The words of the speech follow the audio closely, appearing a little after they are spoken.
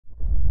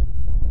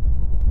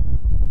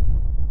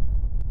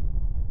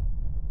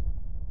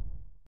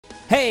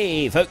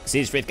Hey folks,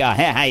 it's Frithgar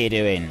here, how you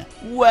doing?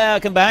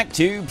 Welcome back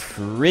to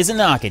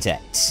Prison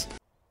Architect.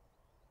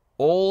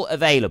 All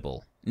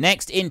available.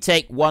 Next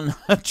intake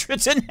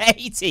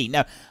 180.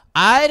 No,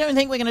 I don't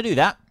think we're going to do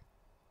that.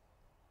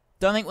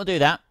 Don't think we'll do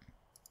that.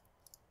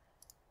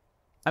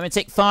 I'm going to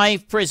take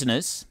 5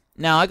 prisoners.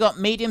 Now, I got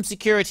medium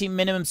security,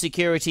 minimum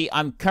security.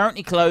 I'm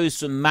currently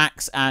closed for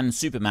max and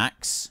super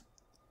max.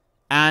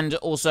 And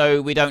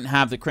also, we don't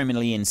have the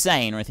criminally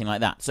insane or anything like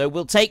that. So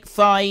we'll take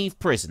 5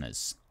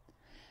 prisoners.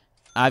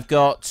 I've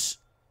got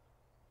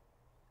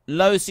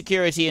low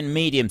security and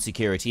medium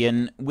security,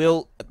 and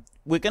we're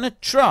going to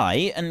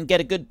try and get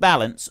a good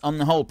balance on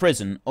the whole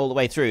prison all the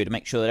way through to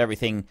make sure that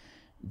everything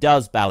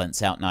does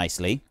balance out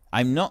nicely.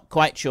 I'm not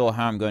quite sure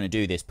how I'm going to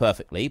do this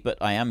perfectly, but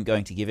I am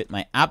going to give it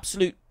my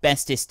absolute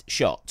bestest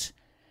shot.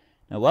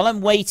 Now, while I'm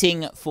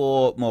waiting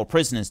for more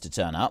prisoners to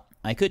turn up,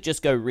 I could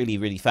just go really,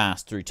 really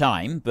fast through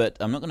time, but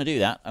I'm not going to do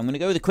that. I'm going to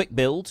go with a quick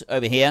build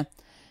over here.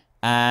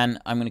 And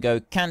I'm going to go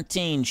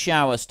canteen,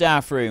 shower,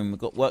 staff room. We've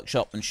got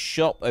workshop and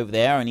shop over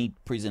there. I need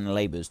prisoner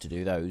labourers to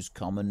do those.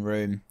 Common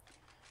room.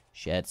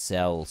 Shared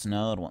cells.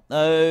 No, I don't want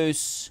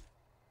those.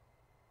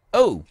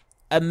 Oh,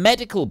 a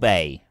medical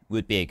bay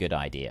would be a good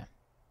idea.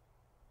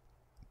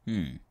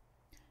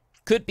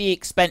 Could be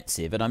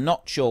expensive, and I'm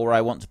not sure where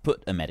I want to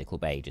put a medical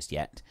bay just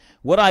yet.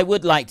 What I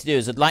would like to do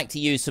is I'd like to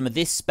use some of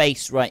this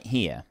space right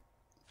here.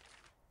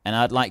 And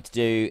I'd like to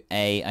do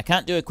I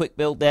can't do a quick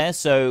build there,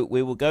 so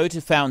we will go to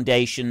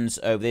foundations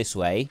over this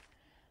way.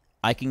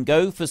 I can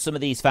go for some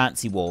of these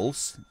fancy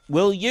walls.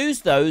 We'll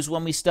use those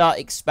when we start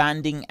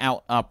expanding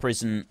out our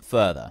prison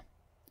further.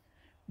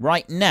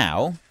 Right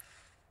now,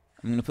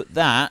 I'm going to put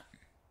that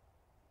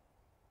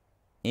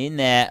in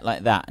there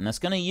like that. And that's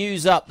going to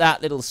use up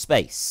that little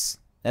space.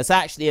 That's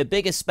actually a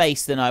bigger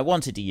space than I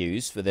wanted to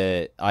use for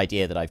the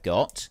idea that I've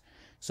got.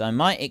 So I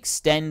might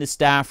extend the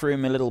staff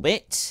room a little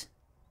bit.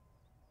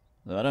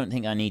 Though I don't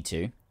think I need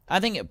to.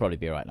 I think it'll probably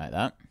be right like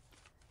that.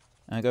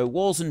 I go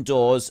walls and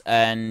doors,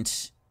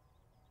 and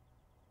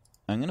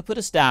I'm going to put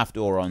a staff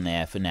door on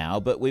there for now,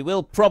 but we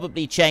will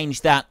probably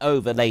change that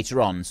over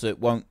later on, so it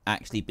won't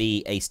actually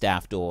be a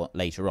staff door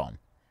later on.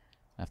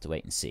 I have to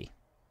wait and see.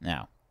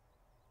 Now,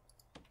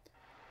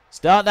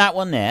 start that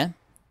one there.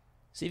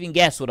 See if you can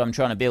guess what I'm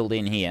trying to build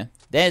in here.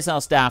 There's our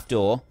staff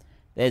door.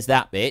 There's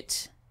that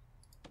bit.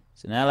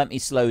 So now let me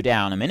slow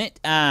down a minute,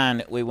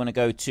 and we want to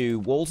go to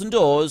walls and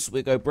doors.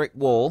 We go brick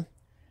wall.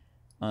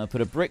 I'm going to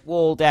put a brick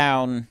wall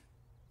down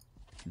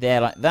there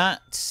like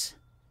that.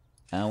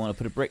 And I want to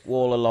put a brick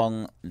wall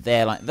along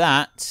there like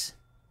that.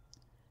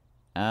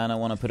 And I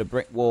want to put a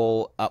brick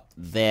wall up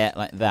there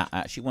like that. I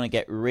actually want to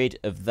get rid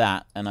of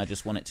that, and I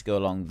just want it to go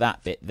along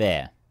that bit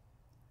there.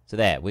 So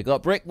there, we've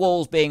got brick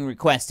walls being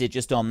requested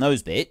just on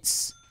those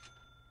bits.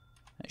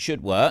 That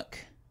should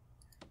work.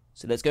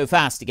 So let's go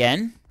fast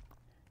again.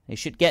 They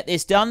should get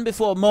this done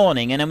before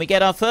morning, and then we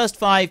get our first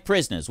 5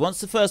 prisoners.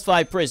 Once the first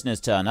 5 prisoners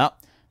turn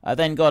up, I've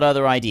then got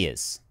other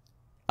ideas.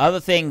 Other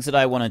things that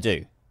I want to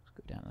do.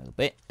 Go down a little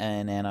bit,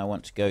 and then I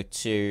want to go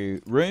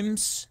to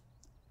rooms.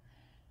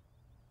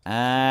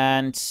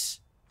 And,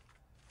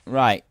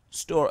 right,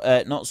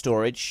 not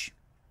storage.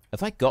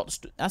 Have I got,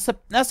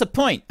 that's a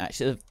point,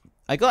 actually.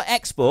 I got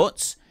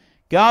exports,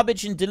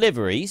 garbage and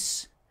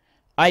deliveries.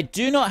 I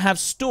do not have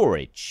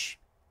storage.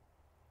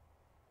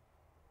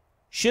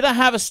 Should I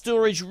have a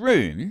storage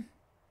room?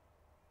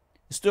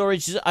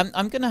 Storage.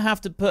 I'm going to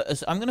have to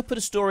put. I'm going to put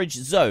a storage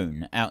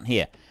zone out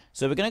here.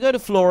 So we're going to go to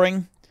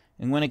flooring.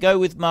 I'm going to go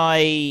with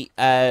my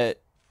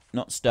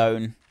not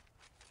stone.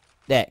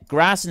 There,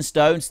 grass and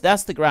stones.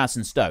 That's the grass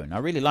and stone. I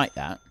really like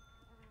that.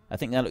 I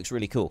think that looks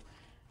really cool.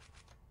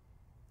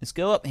 Let's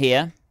go up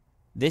here.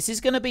 This is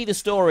going to be the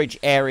storage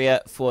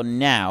area for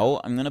now.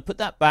 I'm going to put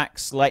that back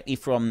slightly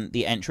from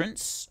the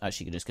entrance.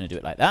 Actually, I'm just going to do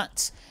it like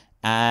that.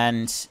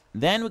 And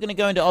then we're going to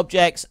go into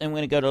objects, and we're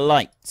going to go to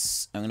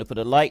lights. I'm going to put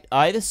a light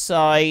either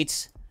side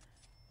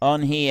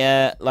on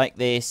here like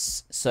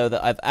this, so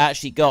that I've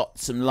actually got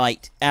some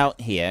light out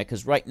here,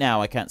 because right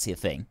now I can't see a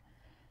thing.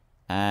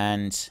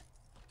 And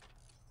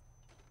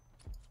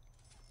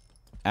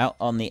out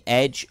on the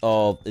edge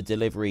of the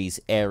deliveries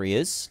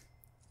areas.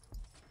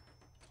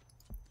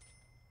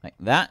 Like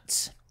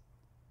that.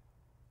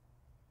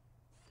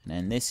 And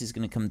then this is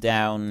going to come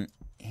down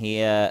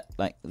here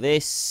like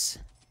this.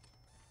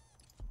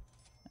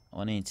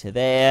 On into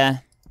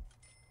there.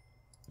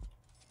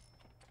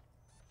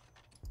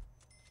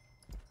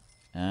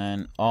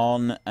 And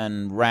on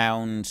and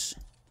round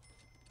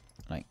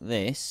like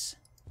this.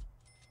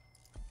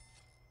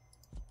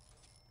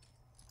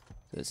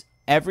 So it's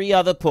every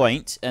other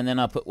point, and then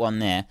I'll put one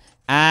there.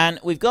 And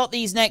we've got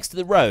these next to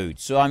the road,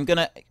 so I'm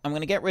gonna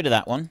get rid of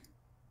that one.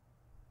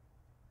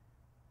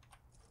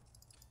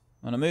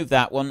 I'm gonna move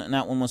that one, and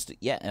that one wants to,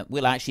 yeah, it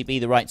will actually be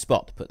the right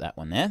spot to put that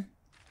one there.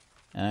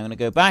 And I'm going to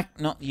go back,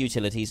 not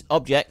utilities,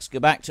 objects, go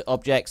back to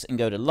objects and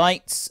go to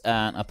lights.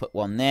 And I'll put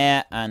one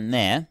there and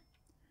there.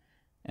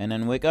 And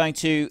then we're going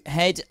to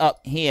head up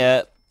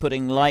here,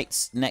 putting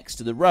lights next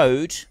to the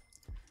road,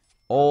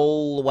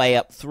 all the way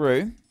up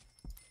through.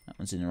 That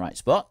one's in the right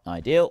spot,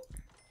 ideal.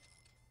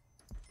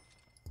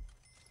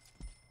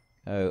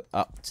 Go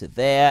up to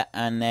there,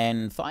 and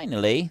then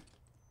finally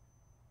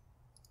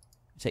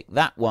take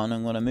that one.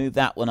 I'm going to move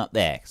that one up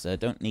there, because I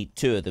don't need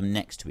two of them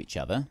next to each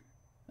other.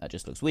 That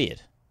just looks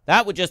weird.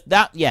 That would just,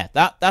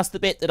 that's the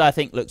bit that I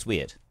think looks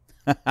weird.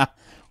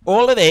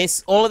 All of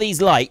this, all of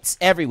these lights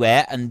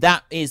everywhere, and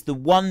that is the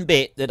one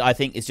bit that I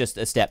think is just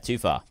a step too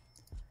far.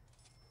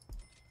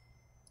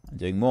 I'm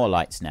doing more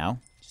lights now,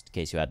 just in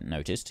case you hadn't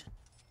noticed.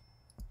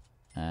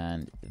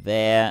 And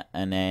there,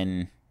 and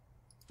then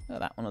oh,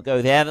 that one will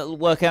go there. That'll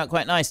work out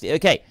quite nicely.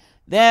 Okay,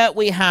 there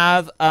we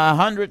have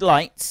 100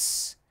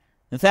 lights,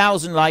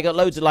 1,000 lights. Got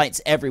loads of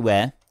lights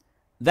everywhere.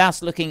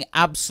 That's looking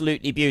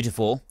absolutely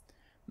beautiful.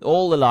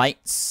 All the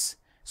lights.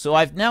 So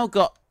I've now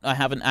got, I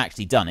haven't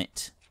actually done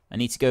it. I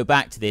need to go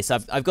back to this.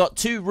 I've got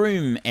 2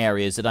 room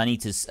areas that I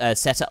need to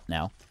set up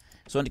now.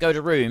 So I want to go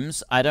to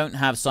rooms. I don't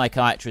have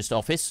psychiatrist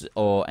office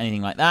or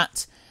anything like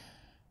that.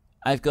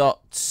 I've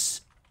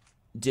got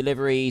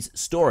deliveries,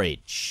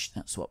 storage.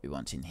 That's what we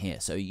want in here.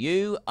 So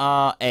you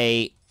are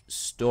a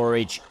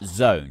storage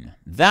zone.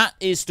 That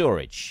is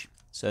storage.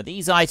 So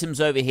these items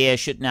over here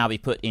should now be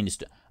put into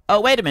storage. Oh,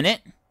 wait a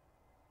minute.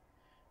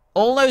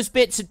 All those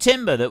bits of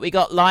timber that we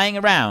got lying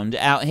around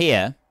out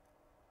here,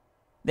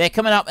 they're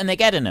coming up and they're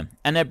getting them.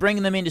 And they're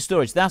bringing them into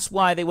storage. That's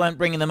why they weren't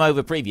bringing them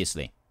over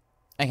previously.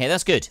 Okay,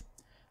 that's good.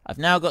 I've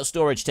now got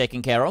storage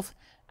taken care of.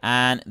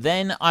 And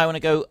then I want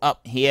to go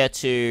up here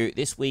to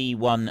this wee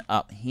one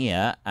up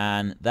here.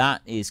 And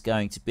that is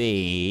going to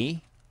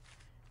be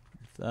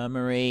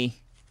infirmary,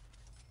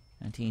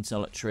 canteen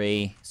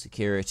solitary,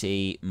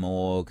 security,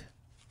 morgue.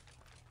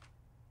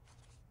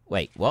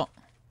 Wait, what?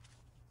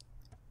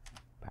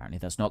 Apparently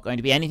that's not going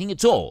to be anything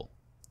at all.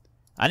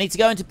 I need to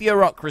go into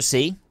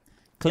bureaucracy.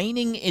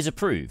 Cleaning is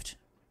approved.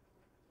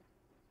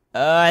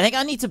 I think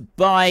I need to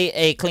buy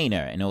a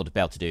cleaner in order to be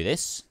able to do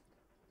this.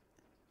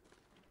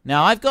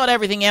 Now, I've got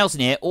everything else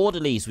in here.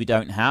 Orderlies we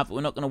don't have.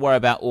 We're not going to worry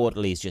about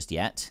orderlies just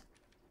yet.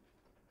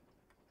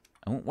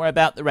 I won't worry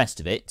about the rest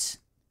of it.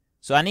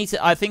 So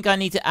I think I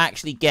need to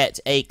actually get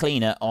a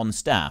cleaner on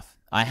staff.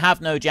 I have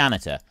no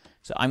janitor.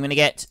 So I'm going to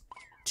get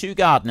 2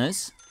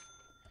 gardeners.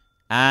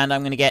 And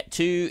I'm going to get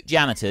 2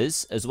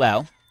 janitors as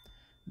well.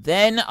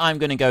 Then I'm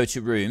going to go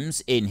to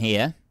rooms in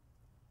here.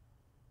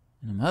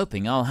 And I'm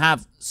hoping I'll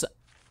have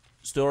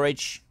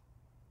storage.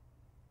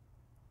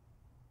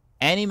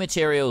 Any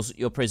materials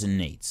your prison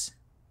needs.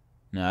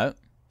 No.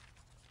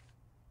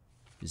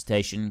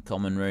 Visitation,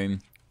 common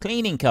room.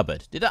 Cleaning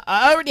cupboard.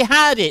 I already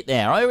had it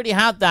there. I already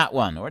had that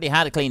one. I already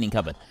had a cleaning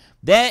cupboard.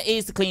 There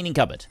is the cleaning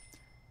cupboard.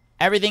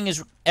 Everything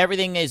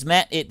is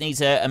met. It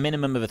needs a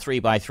minimum of a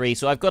 3x3.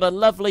 So I've got a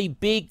lovely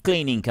big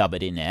cleaning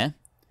cupboard in there.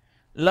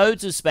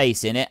 Loads of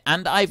space in it.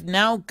 And I've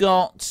now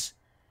got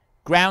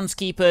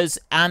groundskeepers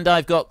and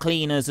I've got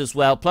cleaners as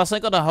well. Plus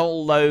I've got a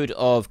whole load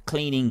of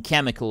cleaning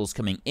chemicals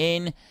coming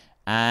in.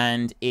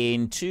 And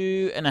in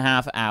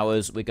 2.5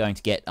 hours, we're going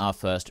to get our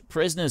first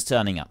prisoners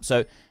turning up.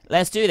 So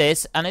let's do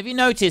this. And have you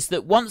noticed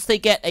that once they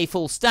get a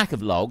full stack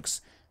of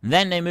logs,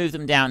 then they move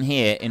them down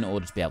here in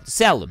order to be able to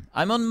sell them.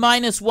 I'm on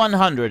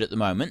 -100 at the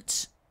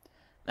moment.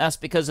 That's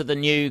because of the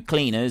new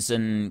cleaners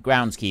and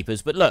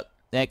groundskeepers. But look,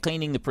 they're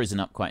cleaning the prison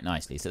up quite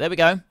nicely. So there we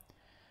go.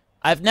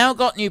 I've now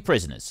got new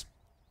prisoners.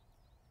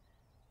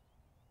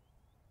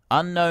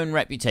 Unknown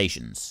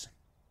reputations.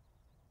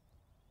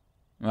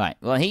 Right,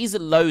 well, he's a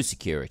low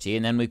security,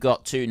 and then we've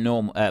got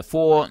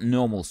 4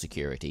 normal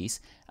securities,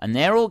 and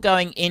they're all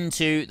going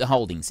into the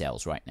holding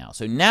cells right now.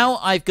 So now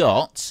I've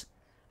got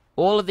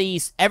all of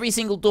these, every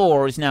single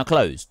door is now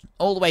closed,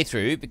 all the way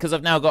through, because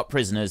I've now got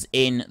prisoners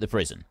in the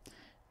prison.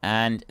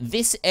 And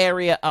this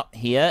area up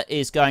here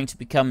is going to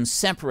become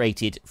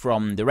separated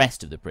from the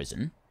rest of the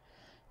prison,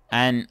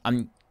 and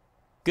I'm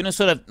gonna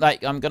sort of,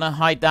 I'm gonna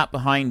hide that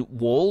behind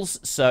walls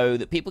so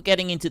that people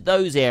getting into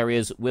those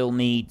areas will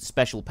need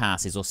special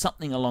passes or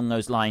something along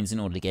those lines in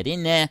order to get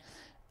in there.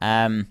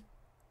 I'm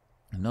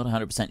not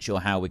 100% sure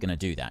how we're gonna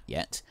do that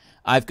yet.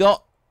 I've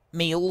got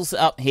meals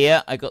up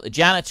here. I've got the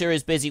janitor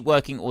is busy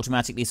working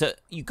automatically. So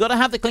you've got to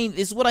have the clean.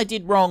 This is what I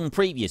did wrong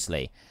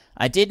previously.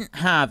 I didn't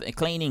have a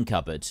cleaning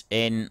cupboard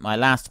in my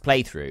last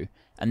playthrough,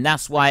 and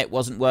that's why it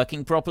wasn't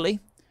working properly,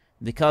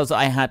 because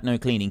I had no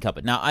cleaning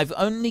cupboard. Now I've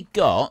only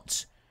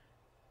got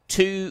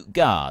 2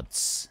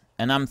 guards,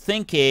 and I'm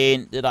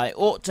thinking that I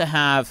ought to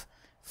have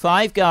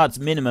 5 guards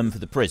minimum for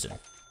the prison,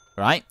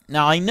 right?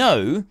 Now I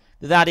know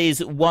that that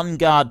is 1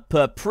 guard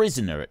per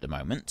prisoner at the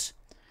moment,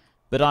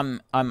 but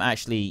I'm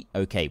actually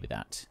okay with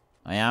that.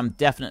 I am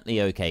definitely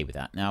okay with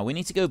that. Now we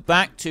need to go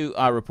back to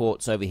our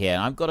reports over here,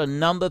 and I've got a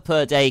number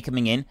per day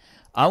coming in.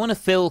 I want to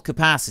fill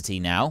capacity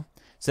now.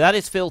 So that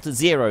is filled to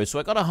 0. So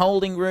I got a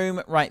holding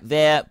room right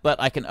there, but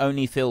I can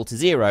only fill to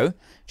 0,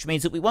 which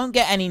means that we won't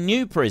get any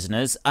new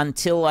prisoners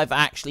until I've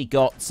actually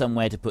got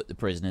somewhere to put the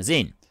prisoners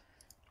in.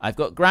 I've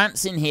got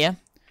grants in here.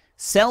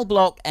 Cell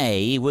block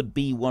A would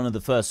be one of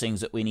the first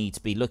things that we need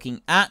to be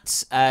looking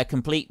at.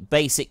 Complete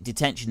basic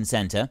detention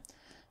center.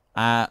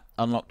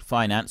 Unlocked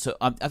finance. So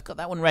I've got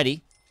that one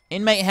ready.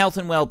 Inmate health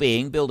and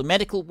well-being. Build a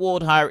medical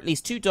ward. Hire at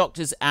least 2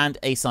 doctors and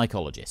a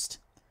psychologist.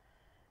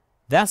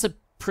 That's a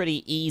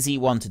pretty easy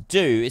one to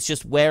do. It's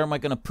just where am I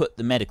going to put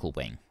the medical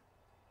wing?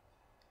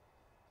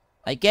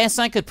 I guess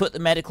I could put the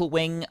medical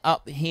wing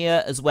up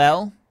here as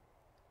well.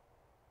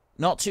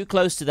 Not too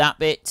close to that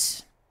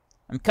bit.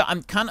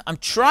 I'm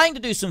trying to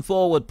do some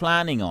forward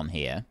planning on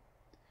here.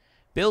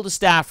 Build a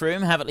staff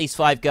room, have at least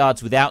 5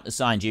 guards without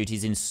assigned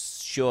duties,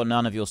 ensure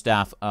none of your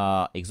staff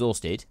are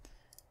exhausted.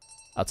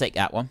 I'll take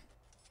that one.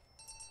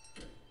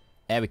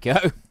 There we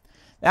go.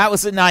 That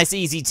was a nice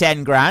easy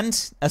 10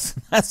 grand.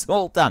 That's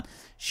all done.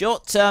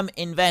 Short-term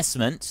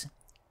investment.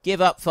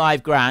 Give up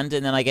 5 grand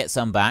and then I get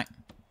some back.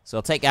 So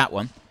I'll take that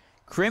one.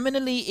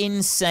 Criminally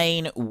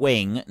insane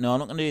wing. No, I'm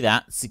not going to do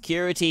that.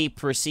 Security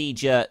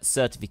procedure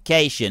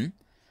certification.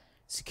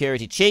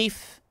 Security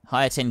chief.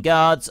 Hire 10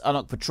 guards.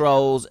 Unlock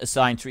patrols.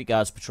 Assign 3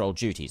 guards patrol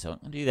duty. So I'm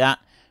going to do that.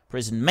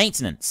 Prison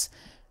maintenance.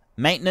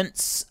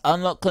 Maintenance.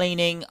 Unlock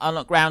cleaning.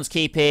 Unlock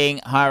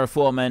groundskeeping. Hire a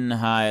foreman.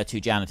 Hire 2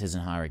 janitors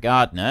and hire a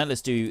gardener.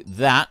 Let's do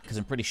that because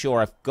I'm pretty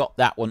sure I've got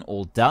that one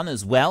all done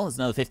as well. There's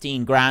another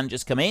 15 grand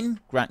just come in.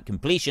 Grant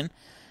completion.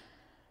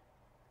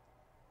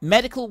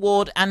 Medical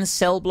ward and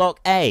cell block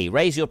A.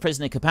 Raise your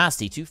prisoner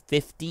capacity to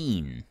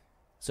 15.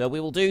 So we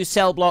will do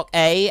cell block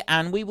A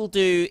and we will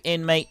do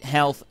inmate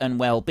health and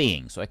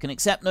well-being. So I can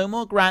accept no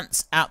more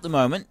grants at the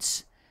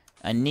moment.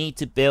 I need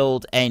to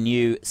build a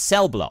new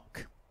cell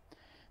block.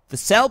 The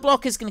cell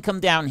block is going to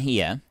come down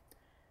here.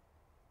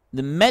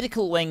 The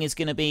medical wing is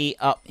going to be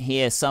up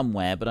here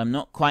somewhere, but I'm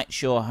not quite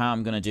sure how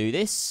I'm going to do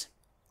this.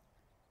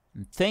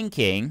 I'm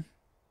thinking...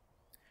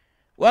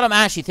 What I'm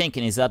actually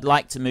thinking is I'd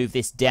like to move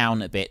this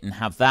down a bit and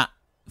have that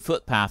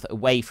footpath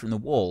away from the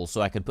wall so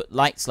I could put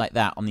lights like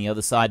that on the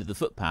other side of the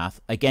footpath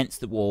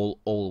against the wall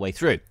all the way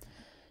through.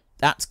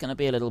 That's going to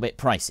be a little bit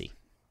pricey.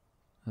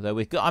 Although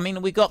we've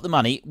got the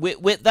money.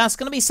 That's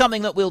going to be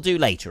something that we'll do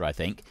later, I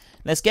think.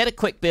 Let's get a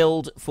quick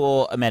build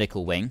for a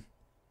medical wing.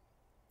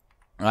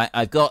 All right,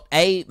 I've got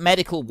a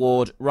medical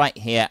ward right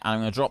here, and I'm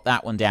going to drop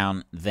that one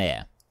down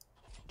there.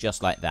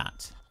 Just like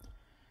that.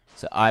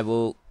 So I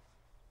will...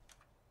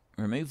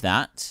 remove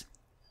that.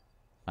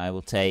 I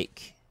will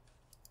take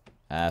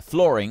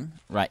flooring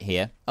right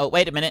here. Oh,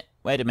 wait a minute.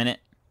 Wait a minute.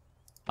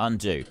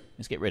 Undo.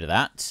 Let's get rid of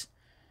that.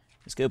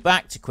 Let's go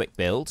back to quick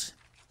build.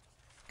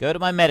 Go to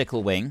my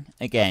medical wing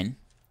again.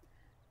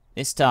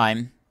 This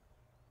time,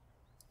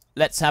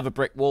 let's have a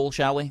brick wall,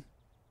 shall we?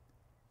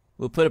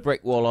 We'll put a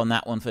brick wall on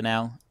that one for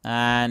now.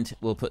 And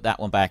we'll put that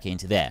one back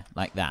into there,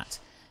 like that.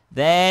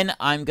 Then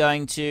I'm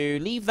going to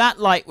leave that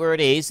light where it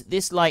is.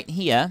 This light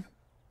here...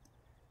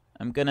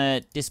 I'm going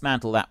to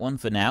dismantle that one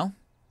for now.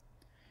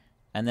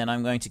 And then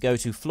I'm going to go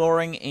to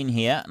flooring in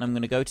here. And I'm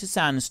going to go to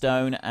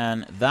sandstone.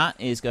 And that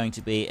is going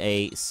to be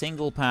a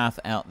single path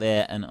out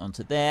there and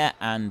onto there.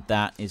 And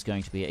that is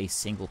going to be a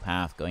single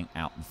path going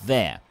out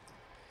there.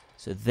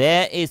 So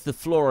there is the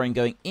flooring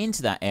going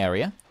into that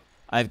area.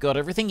 I've got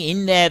everything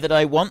in there that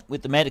I want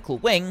with the medical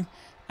wing.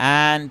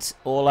 And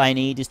all I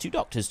need is 2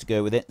 doctors to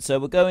go with it. So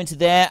we'll go into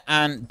there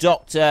and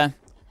doctor.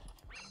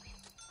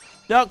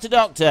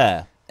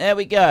 Doctor. There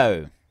we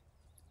go.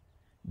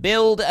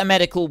 Build a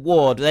medical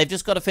ward. They've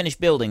just got to finish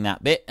building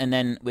that bit, and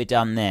then we're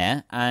done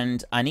there.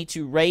 And I need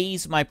to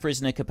raise my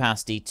prisoner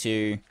capacity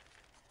to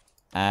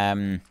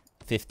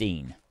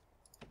 15.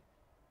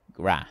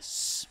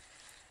 Grass.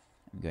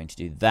 I'm going to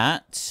do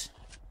that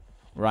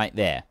right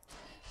there.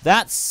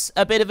 That's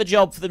a bit of a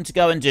job for them to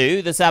go and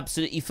do. That's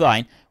absolutely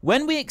fine.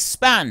 When we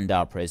expand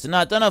our prison,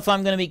 I don't know if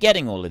I'm going to be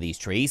getting all of these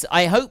trees.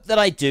 I hope that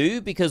I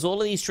do, because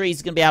all of these trees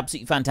are going to be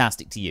absolutely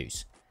fantastic to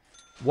use.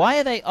 Why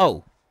are they...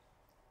 Oh.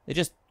 They're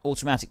just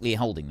automatically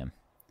holding them.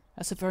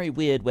 That's a very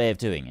weird way of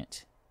doing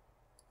it.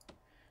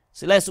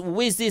 So let's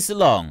whiz this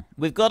along.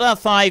 We've got our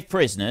 5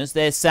 prisoners.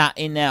 They're sat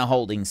in their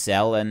holding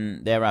cell,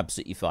 and they're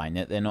absolutely fine.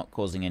 They're not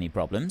causing any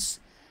problems.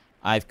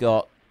 I've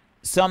got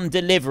some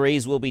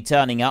deliveries will be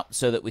turning up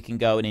so that we can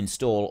go and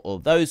install all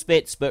those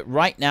bits. But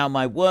right now,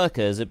 my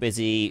workers are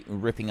busy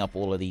ripping up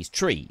all of these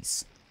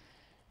trees.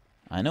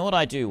 I know what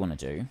I do want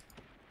to do.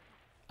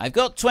 I've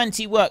got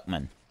 20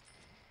 workmen.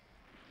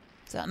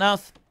 Is that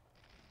enough?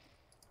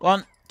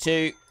 1,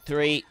 2,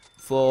 3,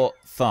 4,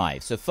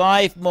 5. So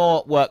 5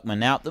 more workmen.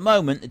 Now, at the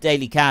moment, the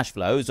daily cash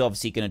flow is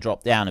obviously going to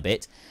drop down a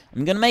bit.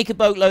 I'm going to make a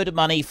boatload of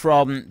money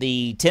from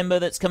the timber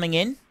that's coming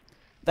in.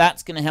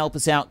 That's going to help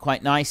us out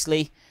quite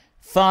nicely.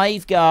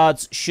 5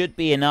 guards should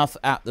be enough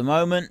at the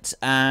moment.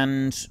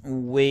 And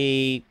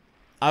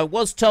I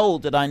was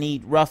told that I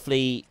need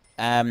roughly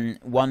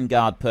 1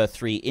 guard per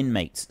 3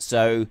 inmates.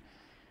 So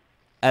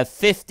a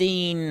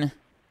 15...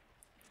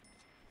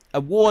 A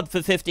ward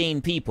for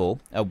 15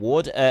 people,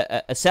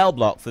 a cell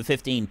block for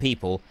 15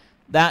 people,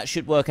 that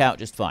should work out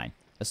just fine.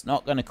 That's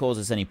not going to cause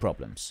us any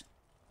problems.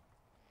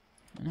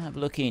 I'm going to have a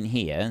look in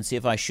here and see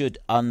if I should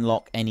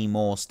unlock any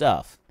more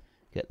stuff.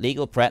 Get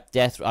legal prep,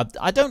 death row.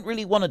 I don't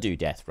really want to do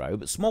death row,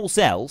 but small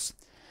cells.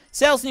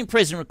 Cells in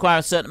prison require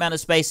a certain amount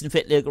of space and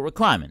fit legal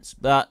requirements.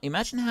 But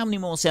imagine how many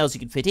more cells you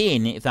could fit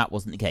in if that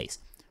wasn't the case.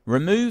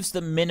 Removes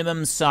the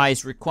minimum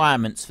size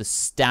requirements for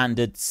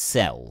standard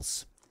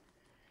cells.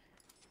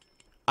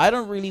 I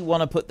don't really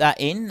want to put that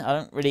in. I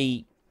don't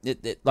really...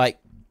 like,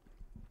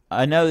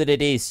 I know that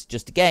it is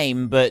just a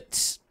game,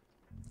 but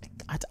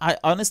I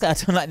honestly, I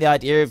don't like the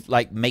idea of,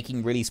 like,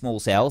 making really small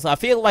cells. I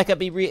feel like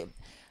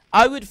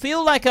I would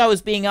feel like I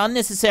was being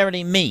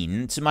unnecessarily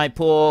mean to my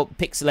poor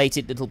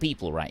pixelated little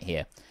people right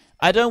here.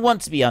 I don't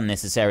want to be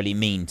unnecessarily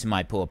mean to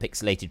my poor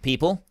pixelated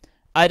people.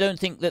 I don't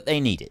think that they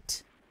need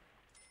it.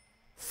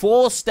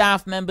 4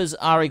 staff members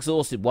are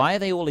exhausted. Why are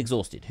they all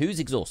exhausted? Who's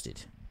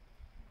exhausted?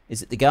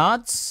 Is it the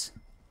guards?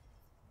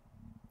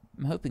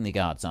 I'm hoping the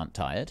guards aren't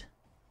tired.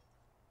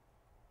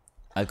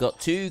 I've got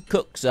 2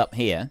 cooks up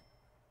here.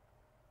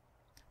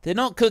 They're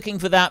not cooking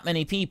for that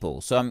many people,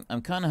 so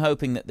I'm kind of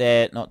hoping that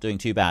they're not doing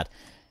too bad.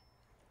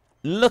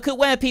 Look at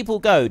where people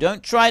go.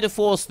 Don't try to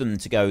force them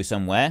to go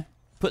somewhere.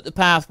 Put the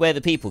path where the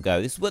people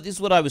go. This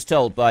is what I was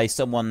told by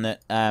someone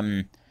that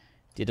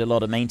did a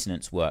lot of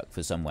maintenance work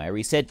for somewhere.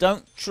 He said,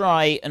 don't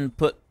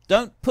put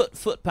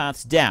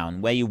footpaths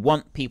down where you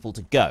want people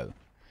to go.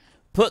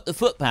 Put the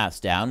footpaths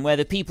down where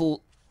the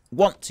people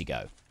want to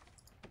go.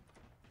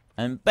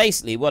 And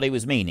basically what he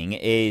was meaning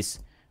is,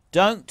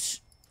 don't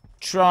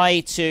try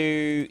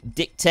to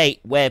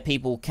dictate where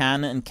people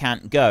can and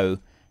can't go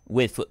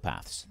with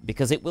footpaths,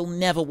 because it will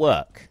never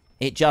work.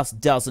 It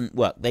just doesn't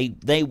work.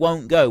 They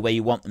won't go where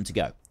you want them to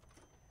go.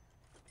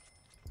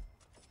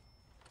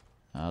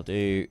 I'll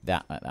do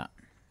that like that.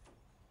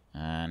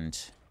 And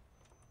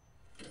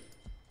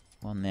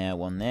one there,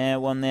 one there,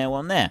 one there,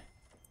 one there.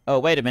 Oh,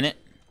 wait a minute.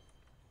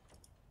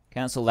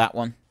 Cancel that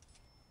one,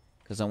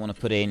 because I want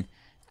to put in...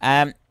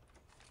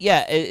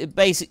 yeah,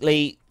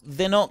 basically,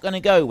 they're not going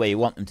to go where you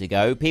want them to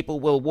go. People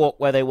will walk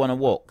where they want to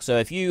walk. So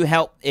if you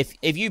help, if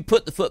you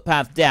put the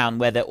footpath down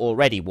where they're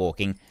already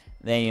walking,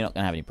 then you're not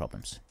going to have any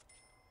problems.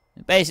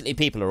 Basically,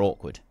 people are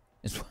awkward.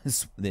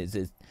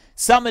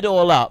 Sum it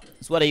all up,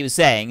 is what he was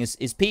saying,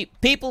 is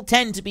people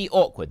tend to be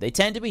awkward. They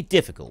tend to be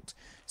difficult.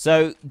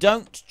 So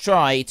don't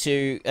try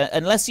to,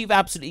 unless you've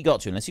absolutely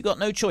got to, unless you've got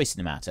no choice in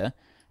the matter,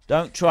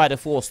 don't try to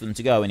force them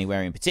to go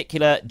anywhere in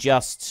particular.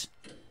 Just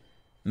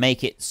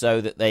make it so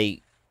that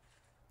they...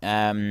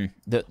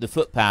 the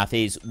footpath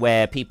is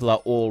where people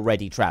are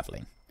already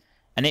traveling.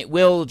 And it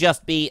will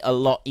just be a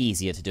lot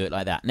easier to do it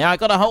like that. Now, I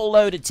got a whole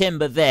load of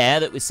timber there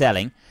that we're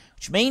selling,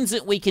 which means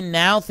that we can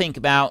now think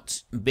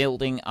about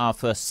building our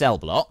first cell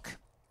block.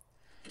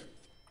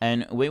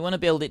 And we want to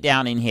build it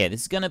down in here.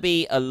 This is going to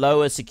be a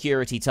lower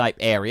security type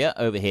area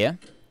over here.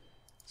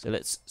 So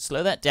let's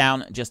slow that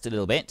down just a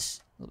little bit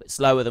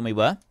slower than we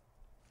were.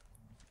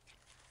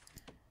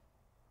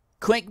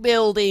 Quick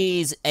build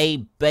is a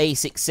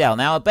basic cell.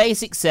 Now, a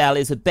basic cell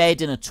is a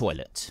bed and a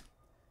toilet.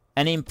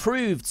 An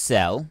improved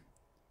cell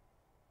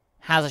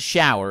has a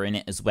shower in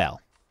it as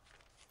well.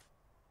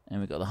 And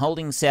we've got the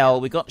holding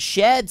cell. We've got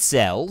shared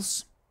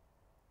cells.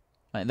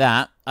 Like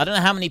that. I don't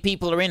know how many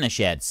people are in a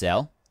shared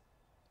cell.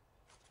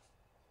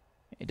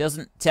 It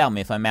doesn't tell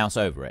me if I mouse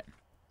over it.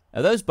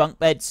 Are those bunk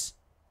beds?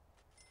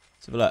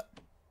 Let's have a look.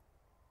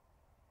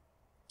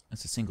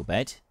 That's a single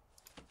bed.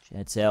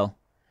 Shared cell.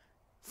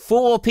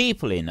 4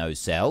 people in those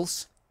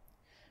cells.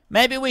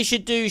 Maybe we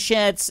should do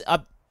shared...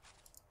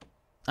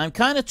 I'm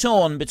kind of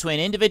torn between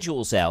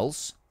individual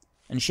cells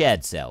and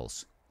shared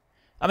cells.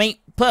 I mean,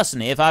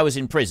 personally, if I was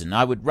in prison,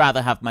 I would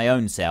rather have my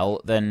own cell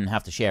than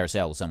have to share a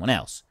cell with someone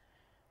else.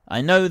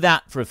 I know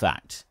that for a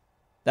fact.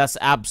 That's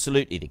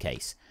absolutely the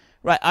case.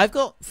 Right, I've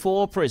got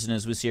 4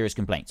 prisoners with serious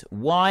complaints.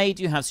 Why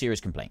do you have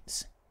serious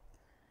complaints?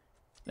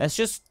 Let's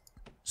just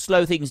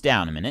slow things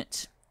down a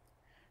minute.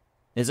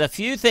 There's a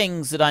few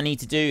things that I need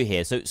to do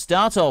here. So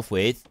start off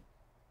with,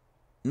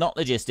 not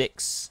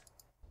logistics,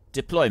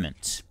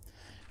 deployment.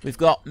 We've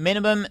got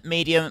minimum,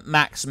 medium,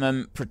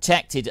 maximum,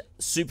 protected,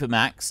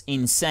 supermax,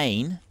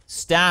 insane,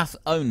 staff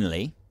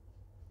only.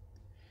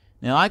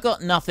 Now, I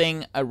got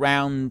nothing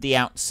around the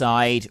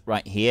outside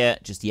right here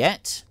just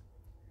yet.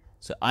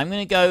 So I'm going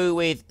to go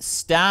with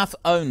staff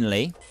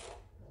only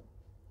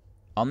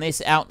on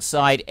this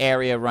outside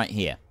area right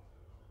here.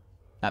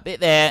 That bit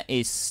there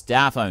is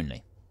staff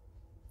only.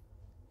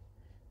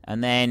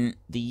 And then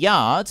the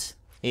yard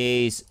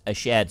is a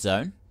shared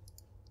zone.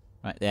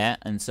 Right there.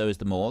 And so is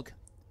the morgue.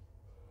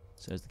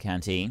 So is the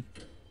canteen.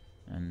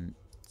 And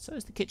so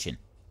is the kitchen.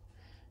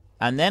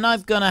 And then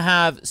I'm going to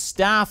have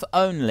staff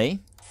only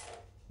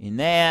in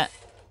there.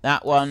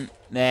 That one.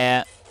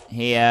 There.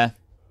 Here.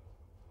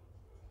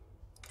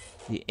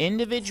 The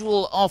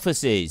individual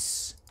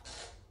offices,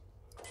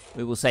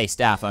 we will say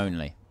staff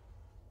only.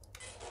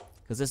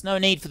 Because there's no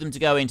need for them to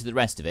go into the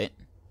rest of it.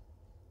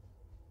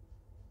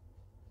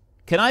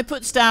 Can I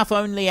put staff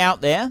only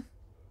out there?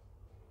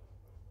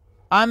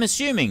 I'm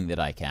assuming that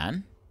I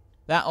can.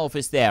 That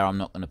office there, I'm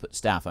not going to put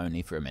staff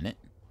only for a minute.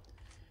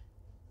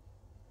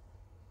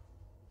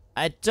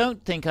 I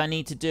don't think I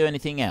need to do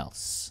anything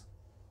else.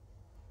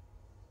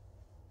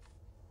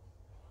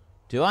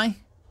 Do I?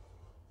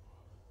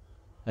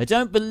 I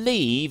don't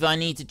believe I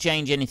need to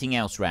change anything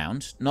else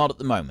round. Not at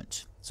the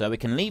moment. So we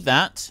can leave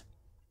that.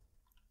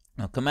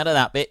 I'll come out of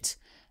that bit.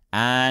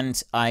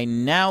 And I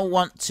now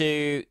want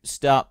to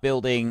start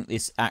building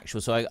this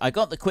actual... So I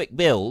got the quick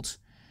build.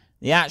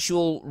 The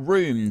actual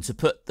room to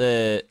put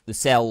the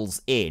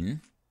cells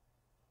in.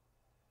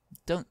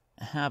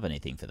 have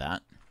anything for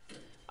that.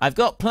 I've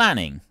got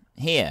planning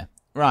here.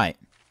 Right.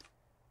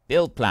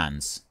 Build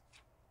plans.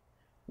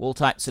 Wall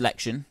type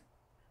selection.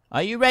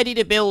 Are you ready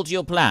to build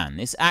your plan?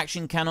 This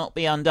action cannot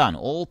be undone.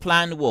 All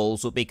planned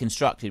walls will be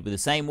constructed with the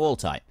same wall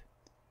type.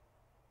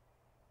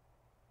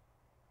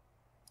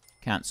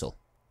 Cancel.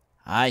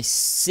 I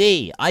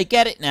see. I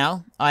get it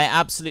now. I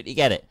absolutely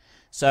get it.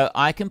 So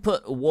I can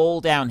put a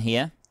wall down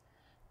here.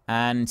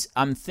 And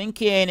I'm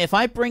thinking if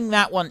I bring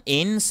that one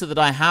in so that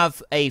I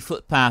have a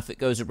footpath that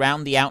goes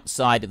around the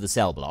outside of the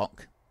cell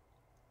block.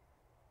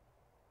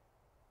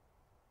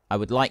 I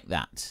would like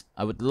that.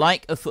 I would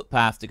like a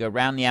footpath to go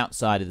around the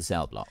outside of the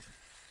cell block.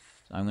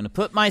 So I'm going to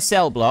put my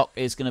cell block.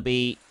 It's going to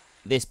be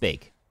this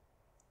big.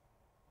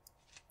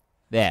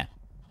 There.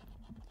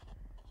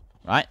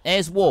 Right,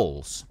 there's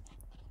walls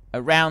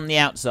around the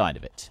outside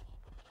of it.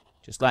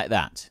 Just like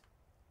that.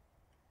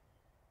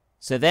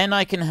 So then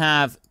I can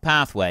have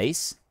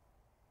pathways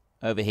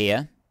over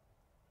here.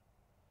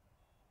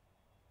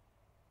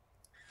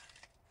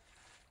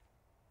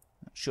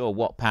 Not sure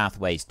what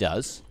pathways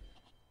does.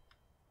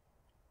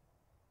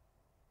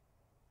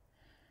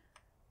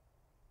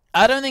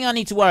 I don't think I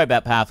need to worry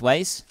about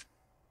pathways.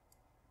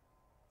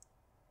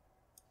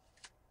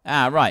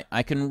 Ah, right.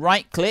 I can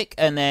right-click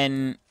and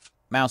then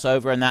mouse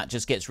over, and that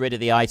just gets rid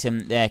of the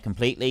item there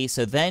completely.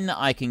 So then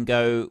I can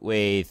go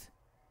with...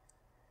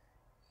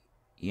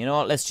 You know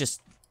what?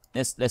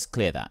 Let's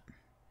clear that.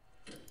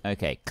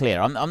 Okay, clear.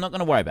 I'm not going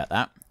to worry about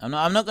that. I'm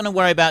not going to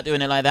worry about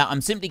doing it like that.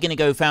 I'm simply going to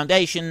go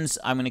foundations.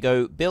 I'm going to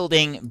go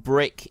building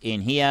brick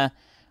in here.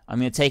 I'm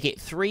going to take it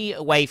 3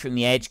 away from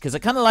the edge, because I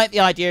kind of like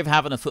the idea of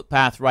having a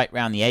footpath right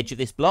around the edge of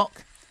this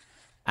block.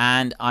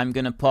 And I'm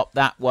going to pop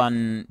that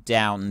one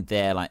down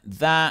there like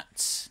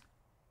that.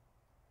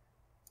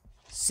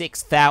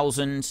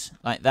 6,000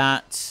 like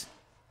that.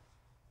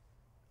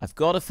 I've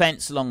got a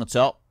fence along the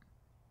top.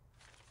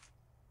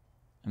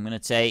 I'm going to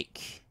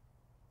take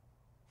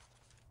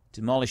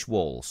demolish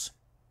walls.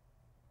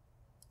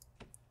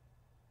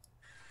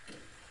 I'm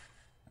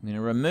going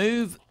to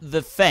remove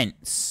the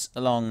fence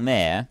along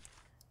there.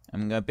 I'm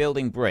going to go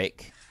building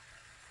brick.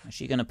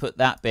 Actually going to put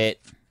that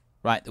bit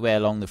right the way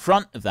along the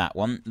front of that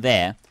one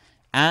there.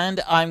 And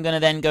I'm going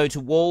to then go to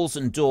walls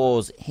and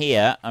doors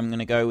here. I'm going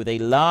to go with a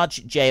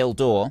large jail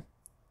door.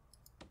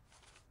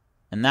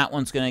 And that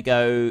one's going to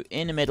go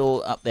in the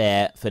middle up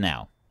there for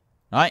now.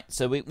 Right,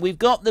 so we've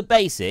got the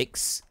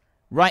basics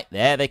right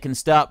there. They can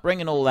start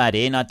bringing all that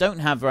in. I don't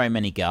have very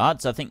many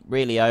guards. I think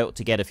really I ought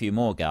to get a few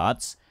more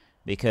guards.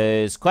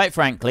 Because, quite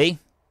frankly,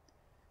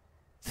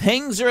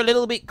 things are a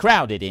little bit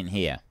crowded in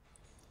here.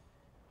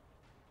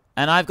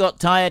 And I've got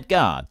tired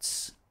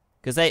guards.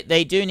 Because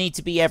they do need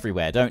to be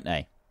everywhere, don't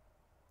they?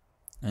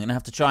 I'm going to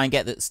have to try and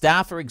get the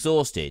staff are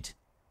exhausted.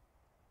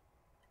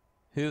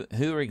 Who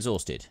are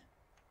exhausted?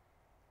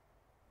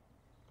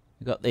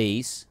 We've got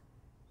these.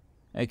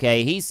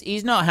 Okay,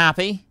 he's not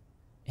happy.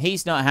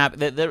 He's not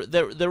happy.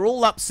 They're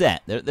all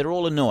upset. They're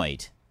all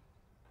annoyed.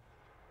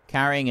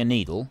 Carrying a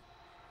needle.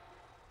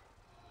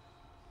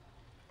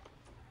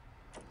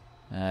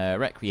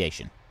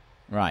 Recreation.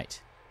 Right.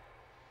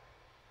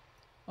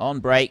 On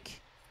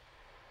break.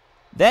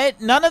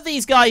 None of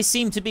these guys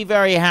seem to be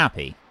very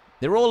happy.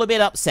 They're all a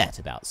bit upset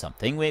about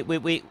something.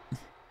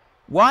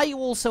 Why are you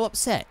all so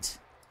upset?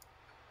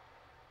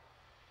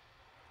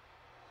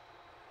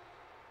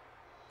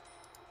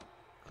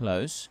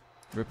 Close.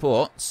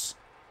 Reports.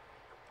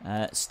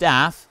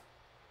 Staff.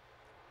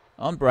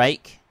 On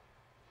break.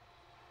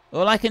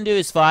 All I can do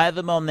is fire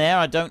them on there.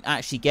 I don't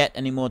actually get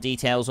any more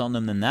details on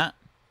them than that.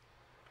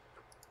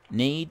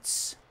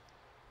 Needs.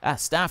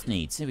 Staff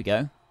needs. Here we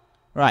go.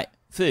 Right.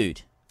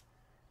 Food.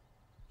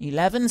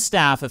 11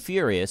 staff are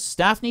furious.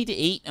 Staff need to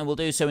eat and will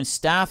do so in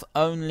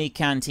staff-only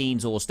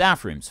canteens or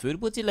staff rooms.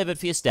 Food will be delivered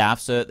for your staff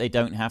so that they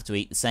don't have to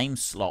eat the same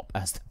slop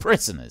as the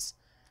prisoners.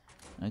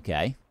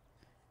 Okay.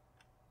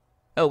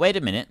 Oh, wait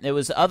a minute. There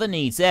was other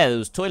needs there. There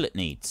was toilet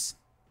needs.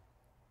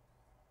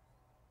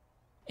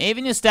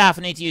 Even your staff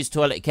need to use the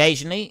toilet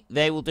occasionally.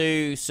 They will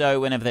do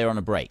so whenever they're on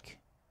a break.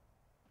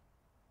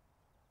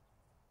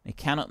 They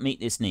cannot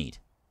meet this need.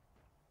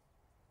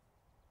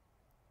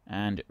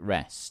 And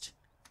rest.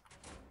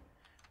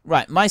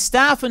 Right, my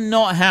staff are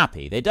not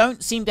happy. They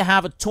don't seem to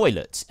have a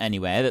toilet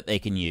anywhere that they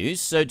can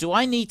use. So do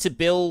I need to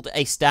build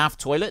a staff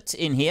toilet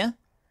in here?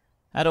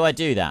 How do I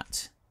do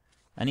that?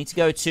 I need to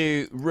go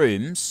to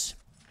rooms.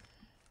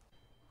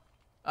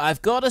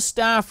 I've got a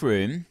staff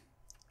room,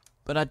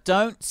 but I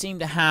don't seem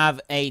to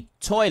have a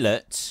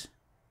toilet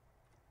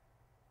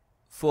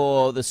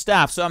for the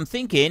staff. So I'm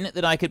thinking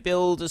that I could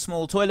build a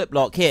small toilet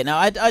block here. Now,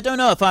 I don't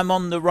know if I'm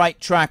on the right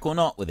track or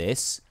not with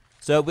this.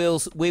 So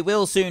we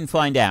will soon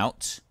find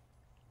out.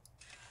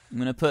 I'm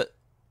going to put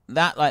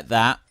that like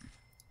that.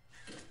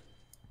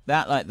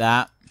 That like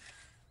that.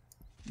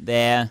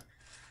 There.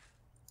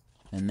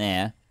 And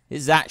there.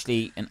 This is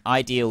actually an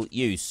ideal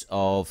use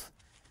of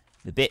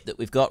the bit that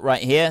we've got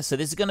right here. So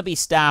this is going to be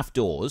staff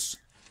doors.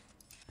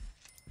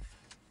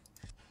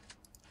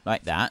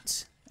 Like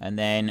that. And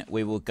then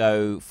we will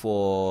go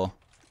for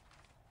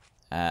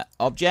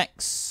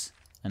objects.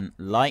 and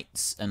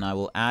lights, and I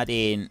will add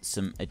in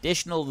some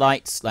additional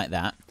lights like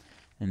that.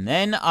 And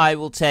then I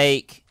will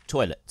take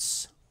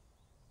toilets.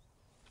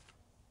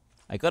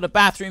 I got a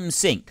bathroom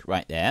sink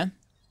right there.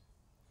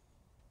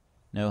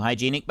 No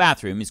hygienic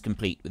bathroom is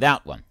complete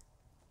without one.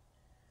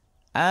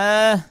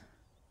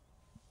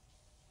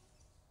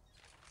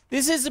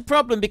 This is a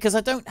problem because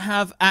I don't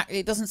have...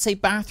 It doesn't say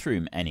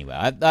bathroom anywhere.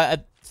 I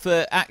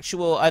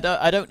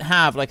don't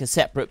have like a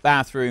separate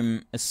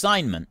bathroom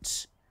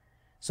assignment.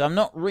 So I'm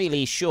not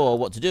really sure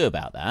what to do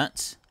about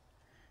that.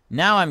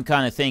 Now I'm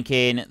kind of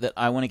thinking that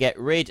I want to get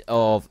rid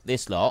of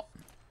this lot.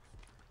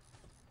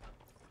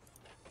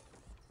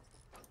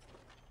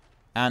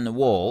 And the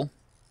wall.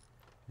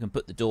 I can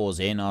put the doors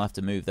in. I'll have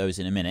to move those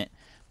in a minute.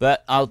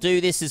 But I'll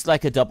do this as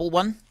like a double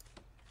one.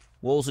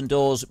 Walls and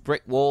doors,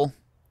 brick wall.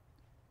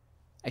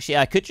 Actually,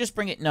 I could just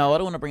bring it... No, I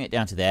don't want to bring it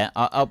down to there.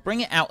 I'll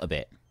bring it out a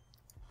bit.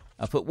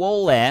 I'll put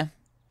wall there.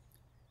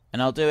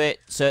 And I'll do it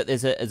so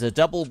there's a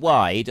double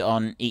wide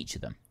on each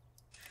of them.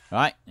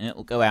 Right? And it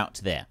will go out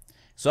to there.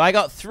 So I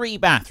got 3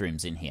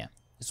 bathrooms in here.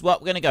 This is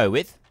what we're going to go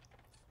with.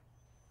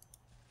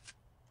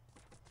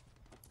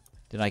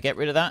 Did I get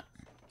rid of that?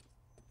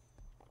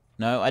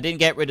 No, I didn't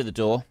get rid of the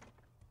door.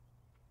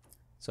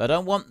 So I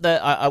don't want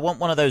the... I want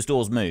one of those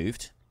doors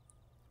moved.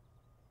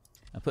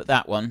 I'll put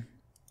that one.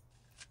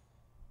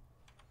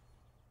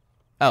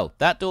 Oh,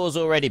 that door's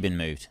already been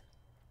moved.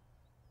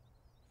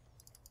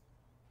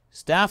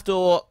 Staff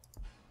door,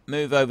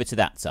 move over to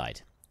that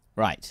side.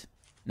 Right.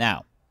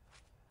 Now.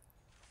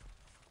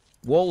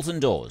 Walls and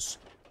doors.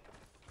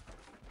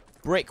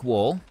 Brick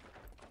wall.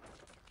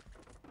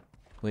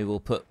 We will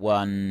put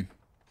one...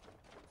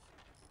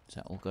 Is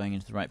that all going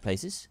into the right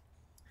places?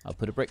 I'll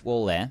put a brick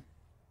wall there.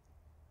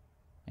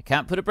 I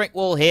can't put a brick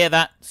wall here.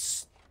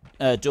 That's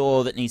a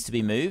door that needs to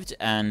be moved.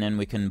 And then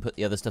we can put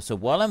the other stuff. So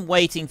while I'm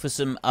waiting for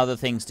some other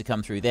things to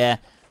come through there,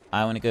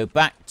 I want to go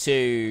back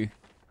to...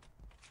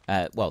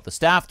 well, the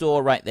staff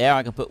door right there.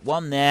 I can put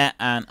one there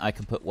and I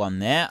can put one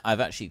there. I've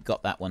actually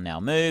got that one now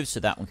moved.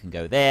 So that one can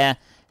go there.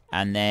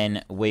 And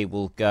then we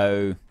will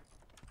go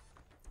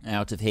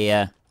out of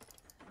here.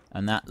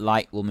 And that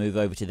light will move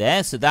over to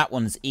there. So that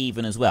one's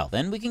even as well.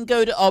 Then we can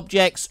go to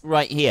objects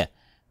right here.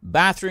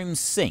 Bathroom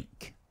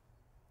sink.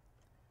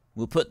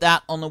 We'll put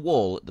that on the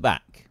wall at the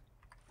back.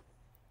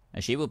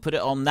 Actually, we'll put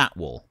it on that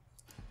wall.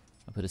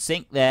 I'll put a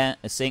sink there,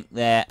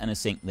 and a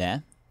sink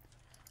there.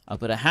 I'll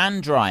put a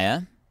hand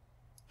dryer.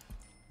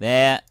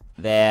 There,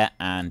 there,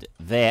 and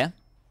there.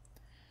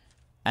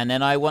 And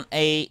then I want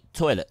a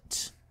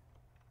toilet.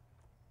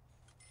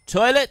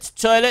 Toilet,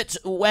 toilet,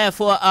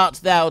 wherefore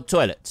art thou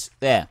toilet?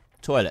 There.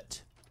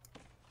 Toilet.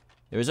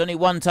 There is only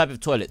one type of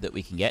toilet that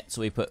we can get,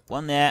 so we put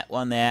one there,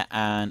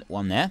 and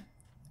one there.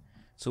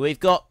 So we've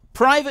got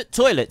private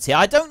toilets here.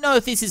 I don't know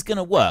if this is going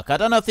to work. I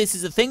don't know if this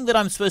is a thing that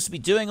I'm supposed to be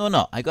doing or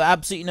not. I got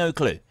absolutely no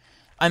clue.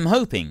 I'm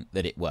hoping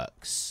that it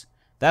works.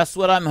 That's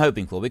what I'm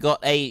hoping for. We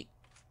got a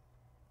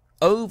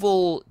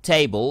oval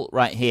table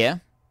right here.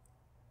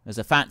 There's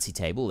a fancy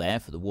table there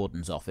for the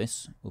warden's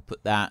office. We'll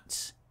put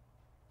that...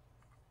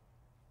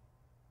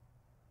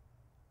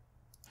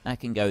 I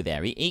can go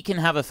there. He can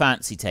have a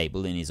fancy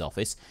table in his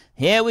office.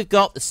 Here we've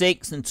got the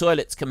sinks and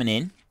toilets coming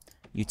in.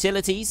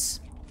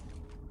 Utilities.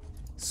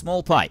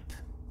 Small pipe.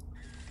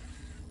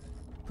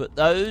 Put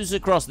those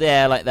across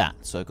there like that.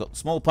 So I've got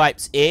small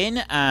pipes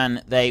in,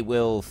 and they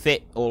will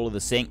fit all of the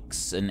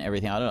sinks and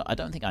everything. I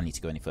don't think I need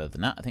to go any further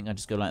than that. I think I'll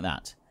just go like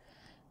that.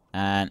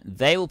 And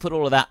they will put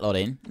all of that lot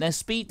in. Let's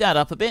speed that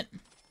up a bit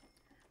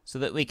so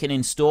that we can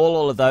install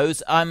all of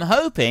those. I'm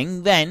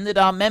hoping then that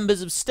our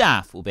members of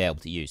staff will be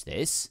able to use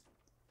this.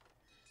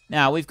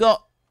 Now, we've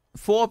got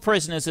 4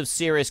 prisoners of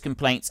serious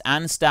complaints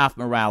and staff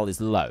morale is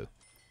low.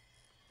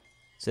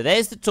 So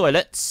there's the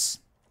toilets.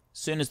 As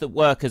soon as the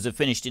workers have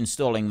finished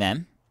installing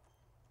them.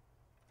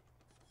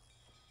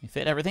 You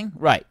fit everything?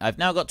 Right, I've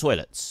now got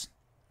toilets.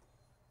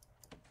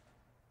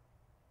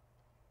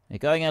 They're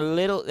going a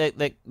little...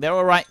 They're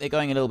alright, they're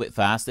going a little bit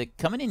fast. They're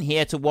coming in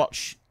here to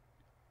watch...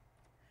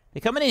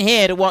 They're coming in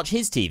here to watch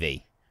his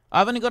TV.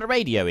 I've only got a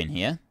radio in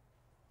here.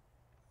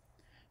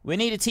 We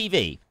need a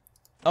TV.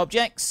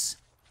 Objects...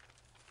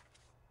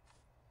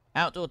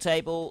 Outdoor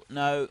table,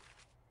 no.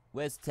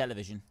 Where's the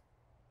television?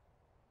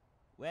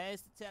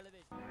 Where's the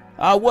television?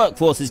 Our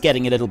workforce is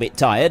getting a little bit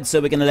tired,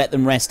 so we're going to let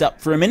them rest up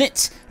for a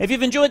minute. If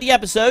you've enjoyed the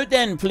episode,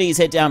 then please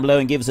head down below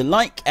and give us a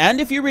like. And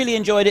if you really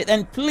enjoyed it,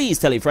 then please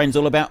tell your friends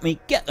all about me.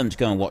 Get them to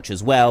go and watch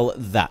as well.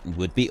 That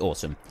would be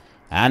awesome.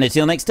 And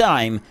until next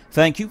time,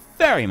 thank you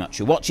very much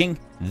for watching.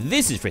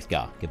 This is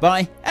Frithgar.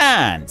 Goodbye,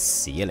 and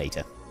see you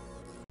later.